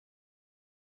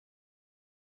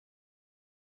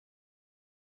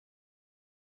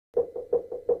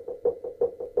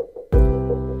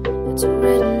It's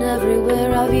written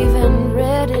everywhere, I've even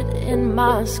read it in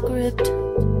my script.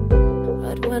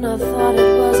 But when I thought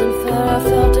it wasn't fair, I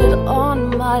felt it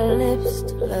on my lips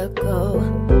to let go.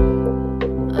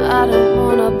 I don't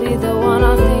wanna be the one,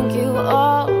 I think you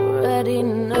already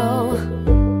know.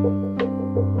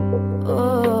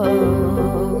 Oh,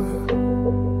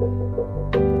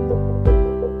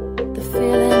 the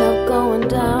feeling of going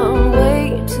down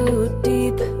way too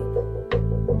deep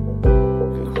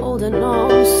and holding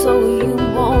on so you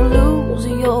won't lose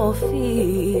your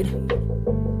feet.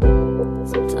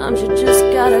 Sometimes you just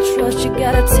gotta trust, you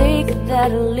gotta take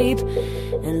that leap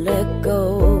and let go.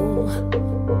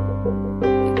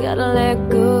 You gotta let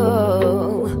go.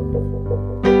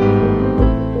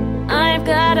 I've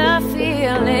got a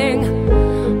feeling,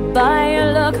 by your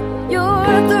look,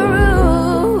 you're through.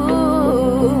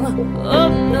 Oh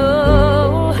no,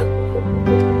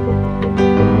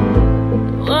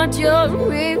 what you're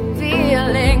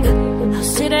revealing, I'll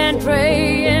sit and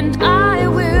pray and I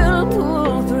will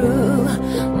pull through.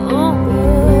 Oh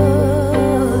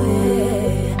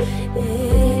yeah,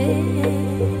 yeah.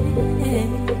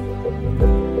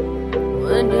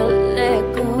 When you let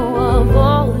go of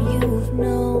all you've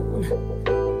known,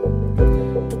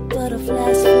 the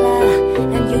butterflies fly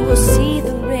and you will see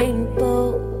the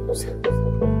rainbows.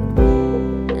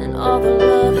 And all the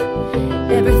love,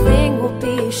 everything will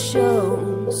be shown.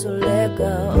 So let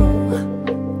go,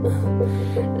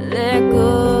 let go.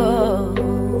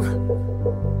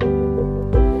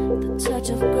 The touch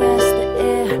of grass, the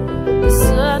air, the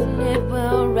sun, it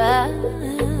will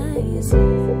rise.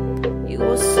 You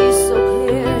will see so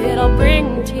clear, it'll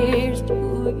bring tears to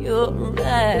your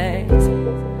eyes.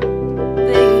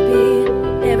 Baby,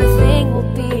 everything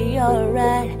will be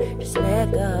alright. Just let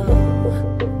go.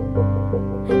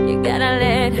 You gotta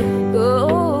let go.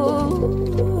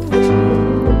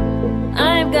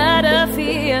 I've got a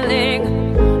feeling,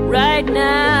 right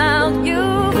now you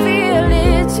feel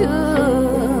it too.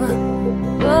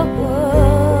 Oh,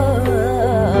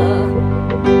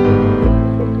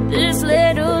 this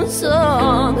little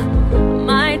song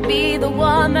might be the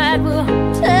one that will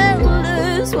tell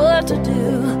us what to do.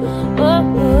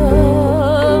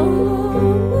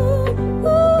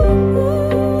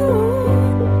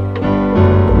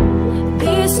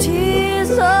 These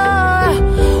tears are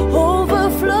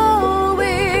overflowing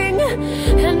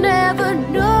and never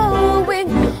knowing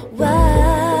why.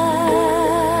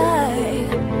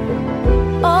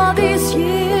 All these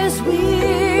years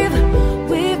we've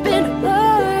been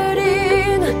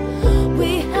hurting.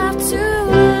 We have to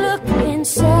look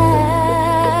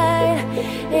inside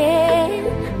and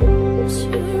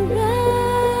try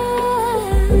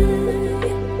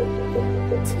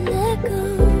to let go.